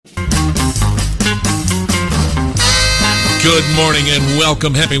Good morning and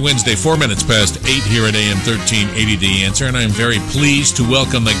welcome. Happy Wednesday, 4 minutes past 8 here at AM 1380 The Answer, and I'm very pleased to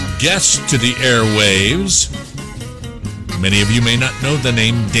welcome a guest to the airwaves. Many of you may not know the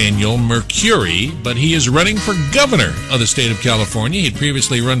name Daniel Mercuri, but he is running for governor of the state of California. He'd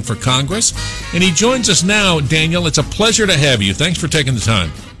previously run for Congress, and he joins us now. Daniel, it's a pleasure to have you. Thanks for taking the time.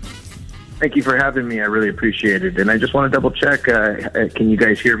 Thank you for having me. I really appreciate it. And I just want to double check. Can you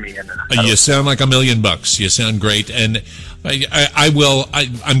guys hear me? You sound like $1 million. You sound great. And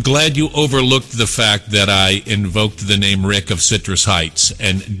I'm glad you overlooked the fact that I invoked the name Rick of Citrus Heights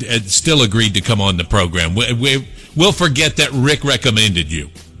and still agreed to come on the program. We'll forget that Rick recommended you.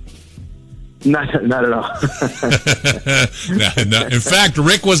 Not at all. No. In fact,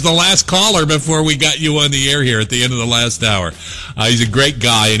 Rick was the last caller before we got you on the air here at the end of the last hour. He's a great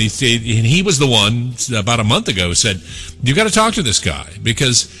guy, and he was the one about a month ago said, "You got to talk to this guy,"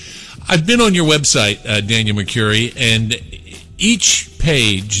 because I've been on your website, Daniel Mercuri, and each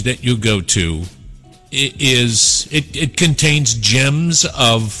page that you go to it contains gems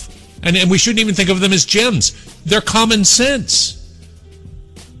of, and we shouldn't even think of them as gems. They're common sense.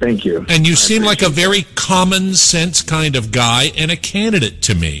 Thank you. And you seem like a very common sense kind of guy and a candidate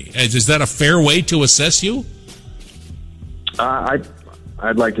to me. Is that a fair way to assess you? I'd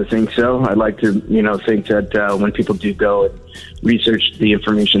like to think so. I'd like to, think that when people do go and research the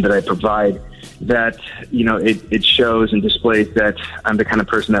information that I provide, that, it shows and displays that I'm the kind of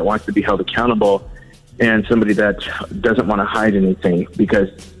person that wants to be held accountable and somebody that doesn't want to hide anything, because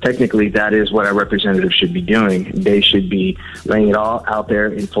technically that is what our representatives should be doing. They should be laying it all out there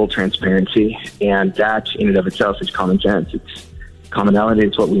in full transparency, and that in and of itself is common sense. It's commonality.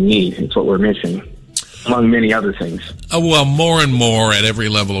 It's what we need. It's what we're missing, among many other things. Well, more and more at every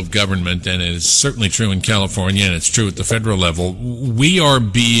level of government, and it's certainly true in California, and it's true at the federal level, we are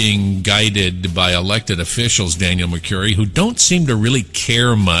being guided by elected officials, Daniel Mercuri, who don't seem to really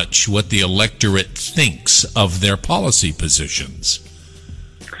care much what the electorate thinks of their policy positions.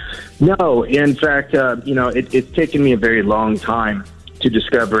 No, in fact, it's taken me a very long time to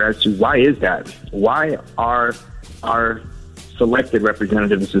discover as to why is that? Why are our selected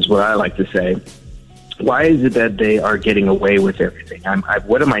representatives, is what I like to say, why is it that they are getting away with everything?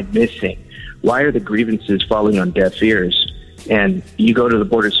 What am I missing? Why are the grievances falling on deaf ears? And you go to the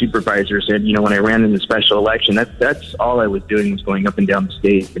Board of Supervisors, and, when I ran in the special election, that's all I was doing, was going up and down the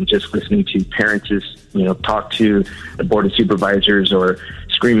state and just listening to parents, talk to the Board of Supervisors or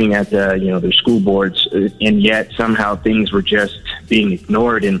screaming at their school boards. And yet somehow things were just being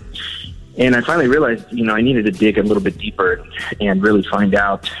ignored. And I finally realized, I needed to dig a little bit deeper and really find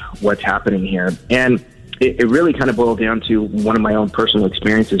out what's happening here. And it really kind of boiled down to one of my own personal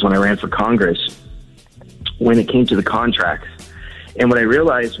experiences when I ran for Congress, when it came to the contracts. And what I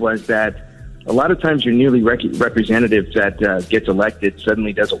realized was that a lot of times your newly representative that gets elected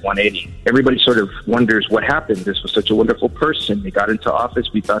suddenly does a 180. Everybody sort of wonders what happened. This was such a wonderful person. They got into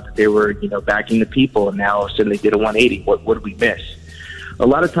office. We thought that they were, backing the people, and now suddenly they did a 180. What did we miss? A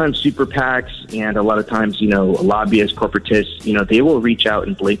lot of times super PACs and a lot of times, lobbyists, corporatists, they will reach out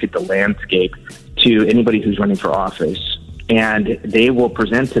and blanket the landscape to anybody who's running for office. And they will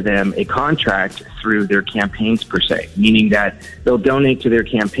present to them a contract through their campaigns per se, meaning that they'll donate to their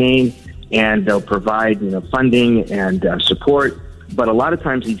campaign and they'll provide, funding and support. But a lot of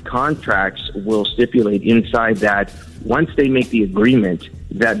times these contracts will stipulate inside that once they make the agreement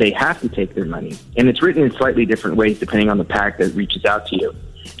that they have to take their money. And it's written in slightly different ways depending on the PAC that reaches out to you.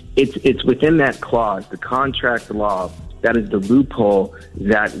 It's within that clause, the contract law, that is the loophole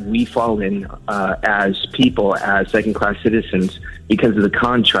that we fall in as people, as second-class citizens, because of the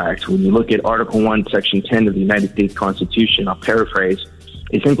contract. When you look at Article 1, Section 10 of the United States Constitution, I'll paraphrase,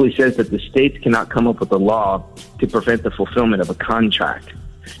 it simply says that the states cannot come up with a law to prevent the fulfillment of a contract.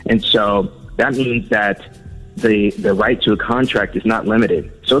 And so that means that the right to a contract is not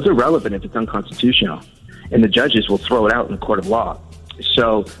limited. So it's irrelevant if it's unconstitutional. And the judges will throw it out in the court of law.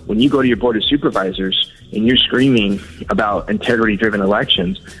 So when you go to your Board of Supervisors and you're screaming about integrity-driven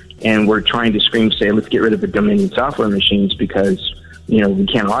elections, and we're trying to say, let's get rid of the Dominion software machines because, we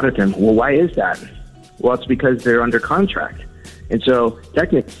can't audit them. Well, why is that? Well, it's because they're under contract. And so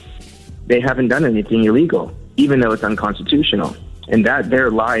technically, they haven't done anything illegal, even though it's unconstitutional. And there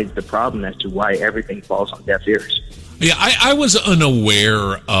lies the problem as to why everything falls on deaf ears. Yeah, I was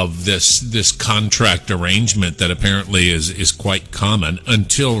unaware of this contract arrangement that apparently is quite common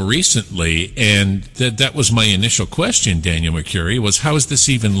until recently, and that was my initial question, Daniel Mercuri, was how is this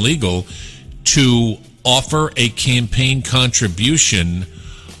even legal to offer a campaign contribution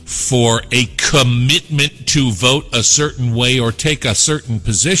for a commitment to vote a certain way or take a certain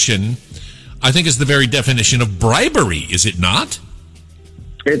position I think is the very definition of bribery, is it not?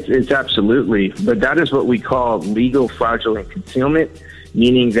 It's absolutely, but that is what we call legal fraudulent concealment,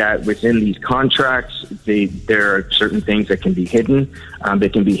 meaning that within these contracts, there are certain things that can be hidden. They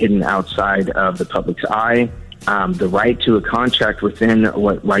can be hidden outside of the public's eye. The right to a contract within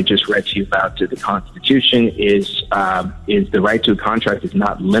what I just read to you about to the Constitution is the right to a contract is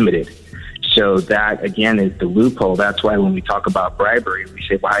not limited. So that, again, is the loophole. That's why when we talk about bribery, we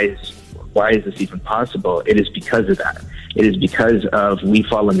say, why is this even possible? It is because of that. It is because of we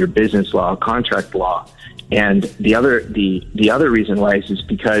fall under business law, contract law. And the other reason why is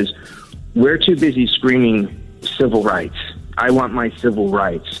because we're too busy screaming civil rights. I want my civil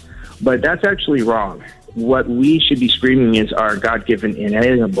rights. But that's actually wrong. What we should be screaming is our God-given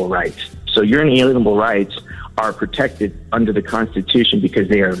inalienable rights. So your inalienable rights are protected under the Constitution because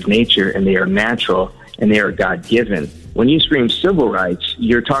they are of nature and they are natural and they are God-given. When you scream civil rights,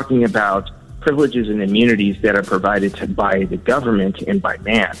 you're talking about privileges and immunities that are provided by the government and by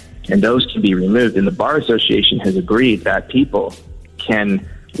man, and those can be removed. And the Bar Association has agreed that people can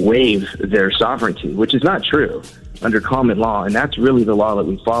waive their sovereignty, which is not true under common law, and that's really the law that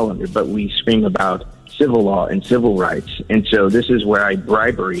we fall under, but we scream about civil law and civil rights. And so this is where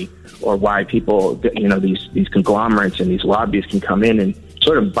bribery, or why people, these conglomerates and these lobbyists can come in and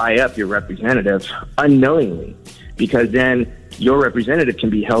sort of buy up your representative unknowingly, because then your representative can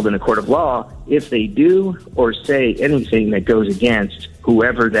be held in a court of law if they do or say anything that goes against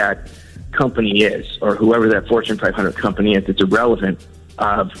whoever that company is or whoever that Fortune 500 company is. It's irrelevant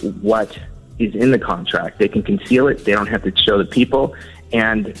of what is in the contract. They can conceal it. They don't have to show the people.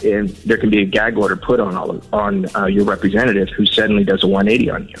 And there can be a gag order put on your representative who suddenly does a 180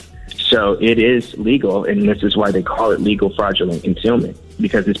 on you. So it is legal, and this is why they call it legal fraudulent concealment,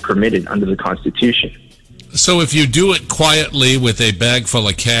 because it's permitted under the Constitution. So if you do it quietly with a bag full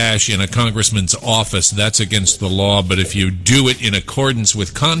of cash in a congressman's office, that's against the law. But if you do it in accordance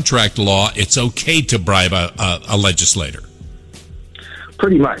with contract law, it's okay to bribe a legislator.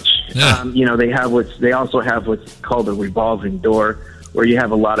 Pretty much. Yeah. They also have what's called a revolving door, where you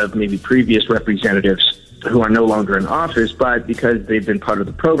have a lot of maybe previous representatives who are no longer in office, but because they've been part of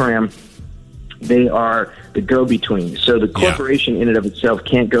the program, they are the go-between. So the corporation in and of itself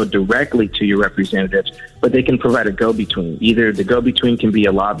can't go directly to your representatives, but they can provide a go-between. Either the go-between can be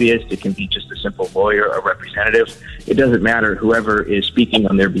a lobbyist, it can be just a simple lawyer, a representative. It doesn't matter, whoever is speaking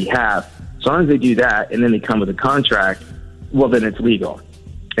on their behalf. As long as they do that and then they come with a contract, well, then it's legal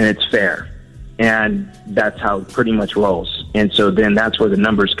and it's fair. And that's how it pretty much rolls. And so then that's where the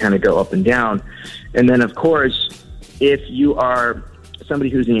numbers kind of go up and down. And then, of course, if you are somebody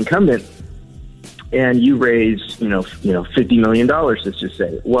who's the incumbent and you raise, $50 million, let's just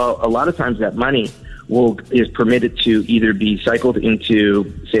say, well, a lot of times that money is permitted to either be cycled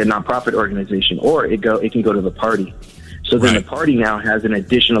into, say, a nonprofit organization, or it can go to the party. So then the party now has an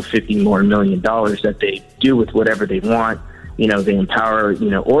additional $50 million that they do with whatever they want. They empower,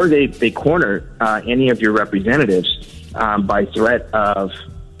 or they corner any of your representatives by threat of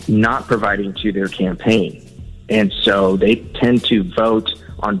not providing to their campaign. And so they tend to vote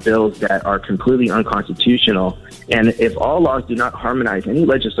on bills that are completely unconstitutional. And if all laws do not harmonize, any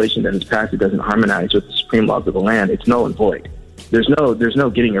legislation that is passed that doesn't harmonize with the supreme laws of the land, it's null and void. There's no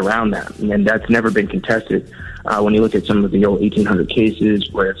getting around that. And that's never been contested. When you look at some of the old 1800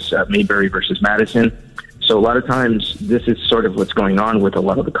 cases where it's Mayberry versus Madison. So a lot of times, this is sort of what's going on with a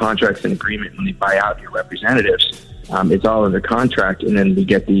lot of the contracts and agreement when they buy out your representatives. It's all under contract, and then we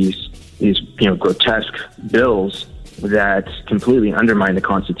get these grotesque bills that completely undermine the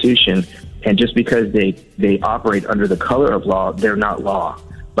Constitution. And just because they operate under the color of law, they're not law.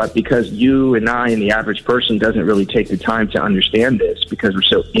 But because you and I and the average person doesn't really take the time to understand this, because we're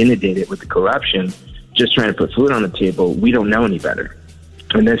so inundated with the corruption, just trying to put food on the table, we don't know any better.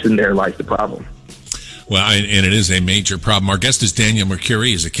 And this and there lies the problem. Well, and it is a major problem. Our guest is Daniel Mercuri.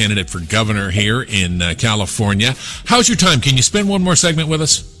 He's a candidate for governor here in California. How's your time? Can you spend one more segment with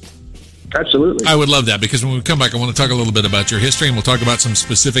us? Absolutely. I would love that, because when we come back, I want to talk a little bit about your history, and we'll talk about some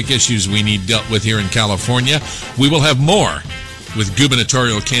specific issues we need dealt with here in California. We will have more with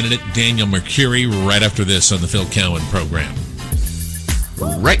gubernatorial candidate Daniel Mercuri right after this on the Phil Cowan program.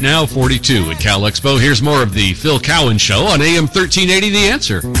 Right now, 42 at Cal Expo. Here's more of the Phil Cowan Show on AM 1380, The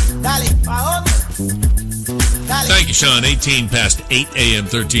Answer. Thank you, Sean. 18 past 8 a.m.,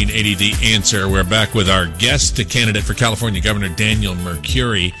 1380, The Answer. We're back with our guest, the candidate for California Governor, Daniel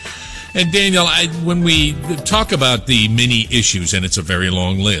Mercuri. And Daniel, when we talk about the many issues, and it's a very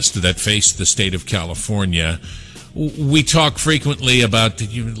long list, that face the state of California, we talk frequently about,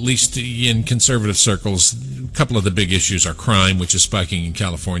 at least in conservative circles, a couple of the big issues are crime, which is spiking in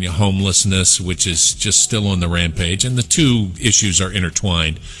California, homelessness, which is just still on the rampage, and the two issues are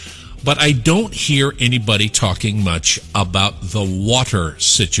intertwined. But I don't hear anybody talking much about the water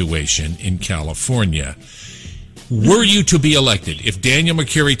situation in California. Were you to be elected, if Daniel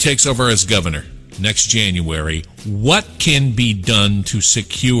Mercuri takes over as governor next January, what can be done to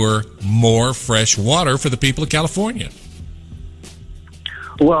secure more fresh water for the people of California?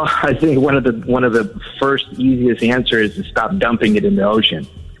 Well, I think one of the first easiest answers is to stop dumping it in the ocean.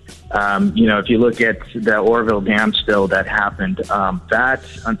 If you look at the Oroville Dam spill that happened, that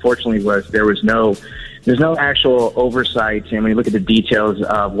unfortunately there's no actual oversight. And when you look at the details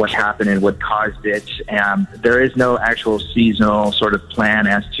of what happened and what caused it, there is no actual seasonal sort of plan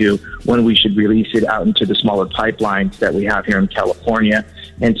as to when we should release it out into the smaller pipelines that we have here in California.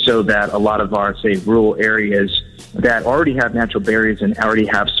 And so that a lot of our, say, rural areas that already have natural barriers and already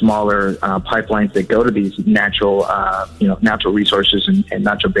have smaller pipelines that go to these natural resources and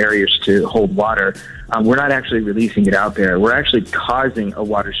natural barriers to hold water, we're not actually releasing it out there. We're actually causing a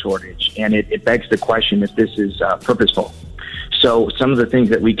water shortage, and it begs the question if this is purposeful. So some of the things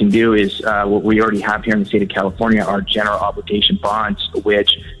that we can do is what we already have here in the state of California are general obligation bonds,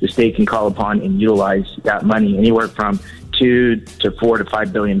 which the state can call upon and utilize that money anywhere from $2 to $4 to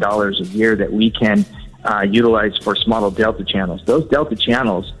 $5 billion a year that we can utilize for small delta channels. Those delta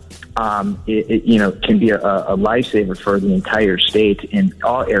channels, can be a lifesaver for the entire state in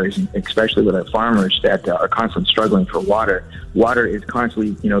all areas, especially with our farmers that are constantly struggling for water. Water is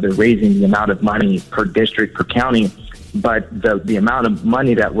constantly, they're raising the amount of money per district, per county, but the amount of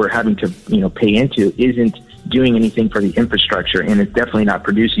money that we're having to, pay into isn't doing anything for the infrastructure, and it's definitely not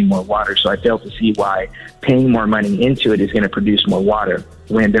producing more water. So I fail to see why paying more money into it is going to produce more water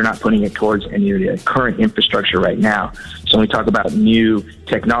when they're not putting it towards any of the current infrastructure right now. So when we talk about new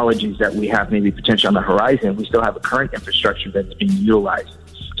technologies that we have maybe potentially on the horizon, we still have a current infrastructure that's being utilized.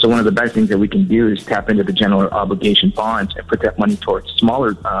 So one of the best things that we can do is tap into the general obligation bonds and put that money towards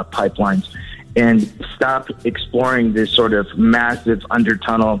smaller pipelines and stop exploring this sort of massive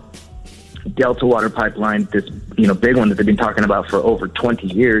under-tunnel Delta water pipeline, this big one that they've been talking about for over 20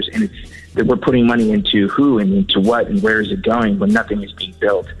 years, and it's that we're putting money into who and into what and where is it going when nothing is being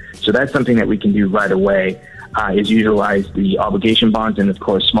built. So that's something that we can do right away, is utilize the obligation bonds and, of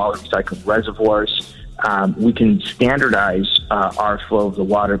course, smaller recycling reservoirs. We can standardize our flow of the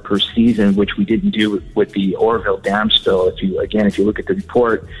water per season, which we didn't do with the Oroville Dam spill. If you look at the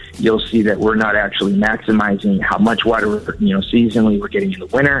report, you'll see that we're not actually maximizing how much water seasonally we're getting in the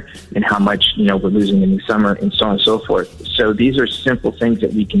winter and how much we're losing in the summer, and so on and so forth. So these are simple things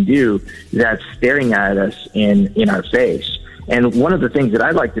that we can do that's staring at us in our face. And one of the things that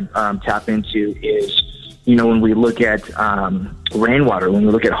I'd like to tap into is, when we look at rainwater, when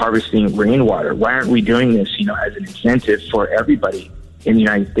we look at harvesting rainwater, why aren't we doing this, as an incentive for everybody in the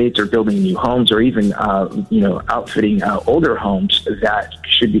United States, or building new homes, or even, outfitting older homes that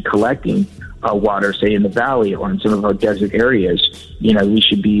should be collecting water, say in the valley or in some of our desert areas? We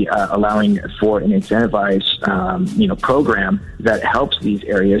should be allowing for an incentivized, program that helps these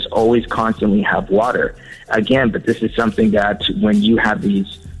areas always constantly have water. Again, but this is something that when you have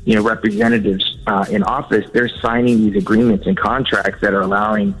these representatives in office, they're signing these agreements and contracts that are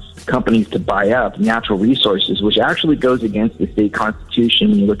allowing companies to buy up natural resources, which actually goes against the state constitution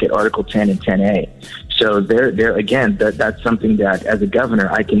when you look at Article 10 and 10A. So there again, that's something that as a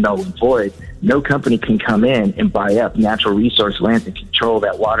governor I can null and void. No company can come in and buy up natural resource lands and control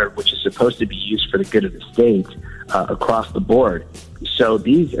that water, which is supposed to be used for the good of the state across the board. So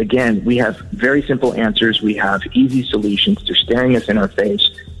these, again, we have very simple answers. We have easy solutions. They're staring us in our face.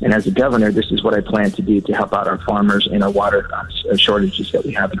 And as a governor, this is what I plan to do to help out our farmers and our water shortages that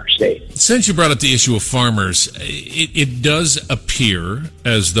we have in our state. Since you brought up the issue of farmers, it does appear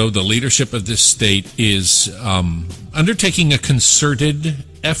as though the leadership of this state is undertaking a concerted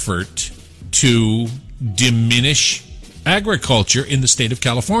effort to diminish agriculture in the state of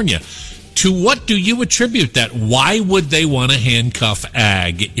California. To what do you attribute that? Why would they want to handcuff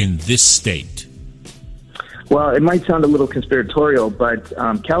ag in this state? Well, it might sound a little conspiratorial, but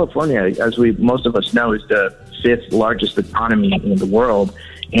California, as most of us know, is the fifth largest economy in the world,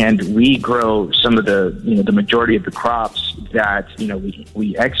 and we grow some of the majority of the crops that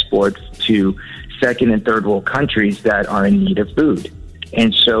we export to second and third world countries that are in need of food.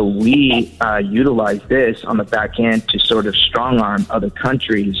 And so we utilize this on the back end to sort of strong arm other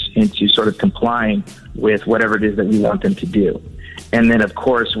countries into sort of complying with whatever it is that we want them to do. And then, of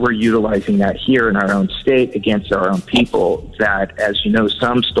course, we're utilizing that here in our own state against our own people that, as you know,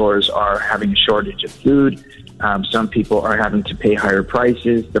 some stores are having a shortage of food. Some people are having to pay higher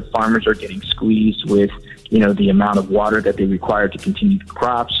prices. The farmers are getting squeezed with, the amount of water that they require to continue the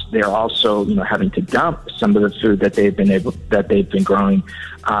crops. They're also, having to dump some of the food that they've been growing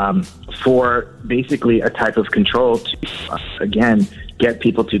for basically a type of control to, again, get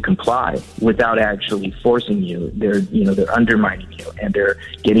people to comply without actually forcing you. They're undermining you, and they're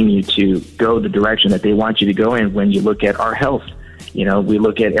getting you to go the direction that they want you to go in. When you look at our health, we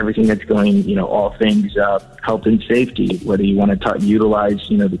look at everything that's going, all things health and safety, whether you want to utilize,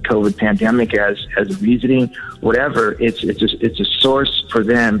 the COVID pandemic as a reasoning, whatever, it's a source for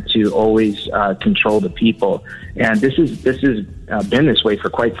them to always control the people. And this has been this way for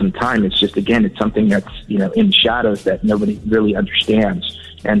quite some time. It's just, again, it's something that's, in the shadows that nobody really understands.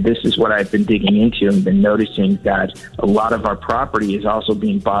 And this is what I've been digging into and been noticing, that a lot of our property is also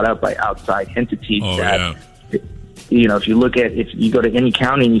being bought up by outside entities if you go to any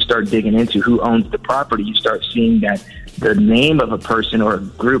county and you start digging into who owns the property, you start seeing that the name of a person or a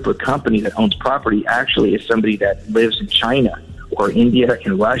group or company that owns property actually is somebody that lives in China or India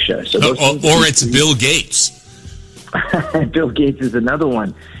and Russia. So or it's Bill Gates. Bill Gates is another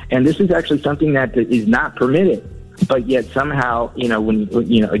one. And this is actually something that is not permitted. But yet somehow,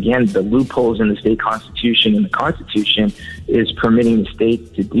 again, the loopholes in the state constitution and the Constitution is permitting the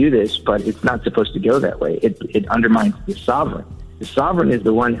state to do this, but it's not supposed to go that way. It undermines the sovereign. The sovereign is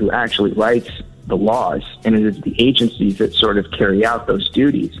the one who actually writes the laws, and it is the agencies that sort of carry out those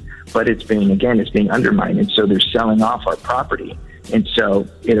duties. But it's being undermined, and so they're selling off our property. And so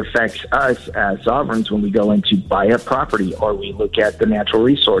it affects us as sovereigns when we go in to buy up property, or we look at the natural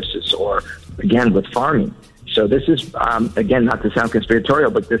resources, or, again, with farming. So this is, again, not to sound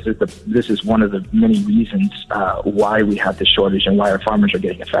conspiratorial, but this is one of the many reasons why we have the shortage and why our farmers are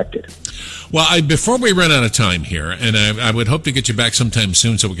getting affected. Well, before we run out of time here, and I would hope to get you back sometime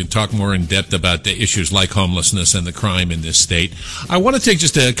soon so we can talk more in depth about the issues like homelessness and the crime in this state, I want to take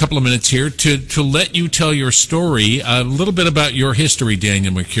just a couple of minutes here to let you tell your story, a little bit about your history,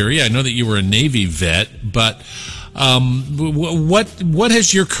 Daniel Mercuri. I know that you were a Navy vet, but what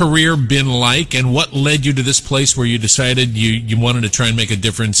has your career been like, and what led you to this place where you decided you wanted to try and make a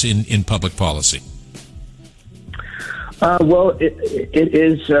difference in public policy? Well, it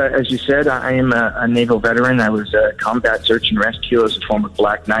is, as you said, I am a naval veteran. I was a combat search and rescue as a former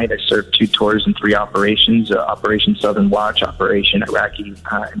Black Knight. I served 2 tours and 3 operations, Operation Southern Watch, Operation Iraqi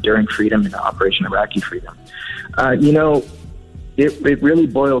Enduring Freedom, and Operation Iraqi Freedom. It really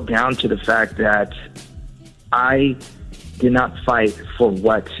boiled down to the fact that I did not fight for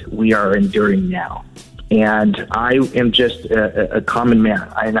what we are enduring now. And I am just a common man.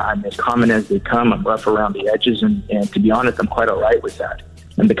 I'm as common as they come. I'm rough around the edges. And to be honest, I'm quite all right with that.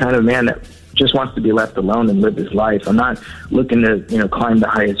 I'm the kind of man that just wants to be left alone and live his life. I'm not looking to, climb the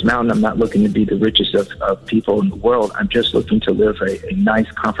highest mountain. I'm not looking to be the richest of people in the world. I'm just looking to live a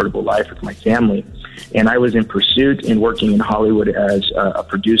nice, comfortable life with my family. And I was in pursuit and working in Hollywood as a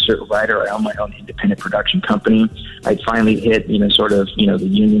producer, a writer. I own my own independent production company. I finally hit, the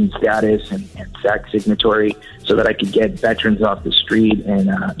union status and SAC signatory so that I could get veterans off the street and,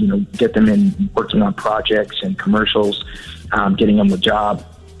 get them in working on projects and commercials, getting them a job.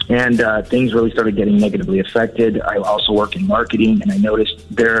 And things really started getting negatively affected. I also work in marketing, and I noticed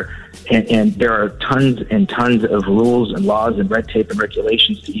there are tons and tons of rules and laws and red tape and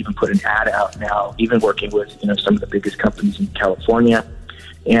regulations to even put an ad out now, even working with some of the biggest companies in California.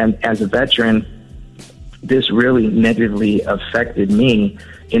 And as a veteran, this really negatively affected me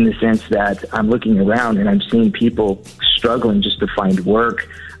in the sense that I'm looking around and I'm seeing people struggling just to find work,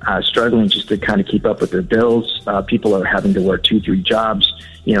 struggling just to kind of keep up with their bills. People are having to work 2-3 jobs.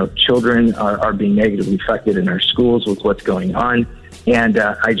 Children are being negatively affected in our schools with what's going on. And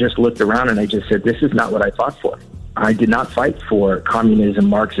I just looked around and I just said, this is not what I fought for. I did not fight for communism,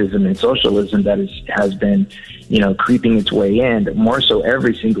 Marxism, and socialism that has been, creeping its way in more so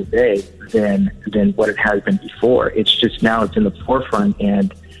every single day than what it has been before. It's just now it's in the forefront,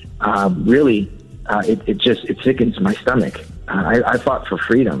 and really it sickens my stomach. I fought for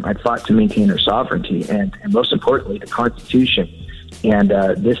freedom. I fought to maintain our sovereignty, and most importantly, the Constitution. And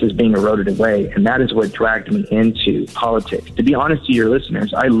this is being eroded away, and that is what dragged me into politics. To be honest to your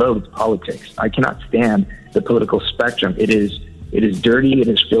listeners, I loathe politics. I cannot stand the political spectrum. It is dirty. It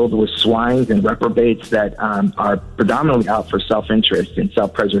is filled with swines and reprobates that are predominantly out for self-interest and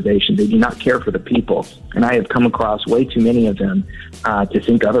self-preservation. They do not care for the people, and I have come across way too many of them to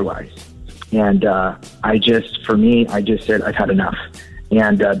think otherwise. And I just said I've had enough.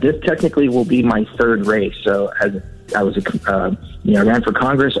 And this technically will be my 3rd race. So I ran for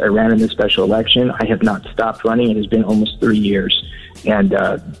Congress. I ran in this special election. I have not stopped running. It has been almost 3 years. And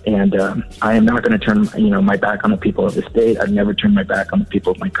I am not going to turn, my back on the people of the state. I've never turned my back on the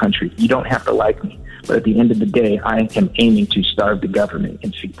people of my country. You don't have to like me, but at the end of the day, I am aiming to starve the government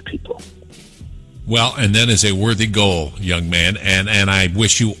and feed the people. Well, and that is a worthy goal, young man, and I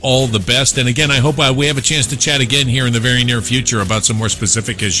wish you all the best. And again, I hope we have a chance to chat again here in the very near future about some more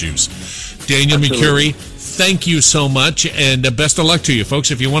specific issues. Daniel Mercuri, thank you so much, and best of luck to you,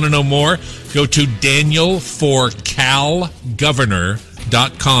 folks. If you want to know more, go to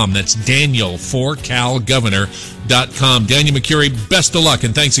DanielForCalGovernor.com. That's DanielForCalGovernor.com. Daniel Mercuri, best of luck,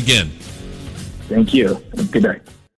 and thanks again. Thank you. Good night.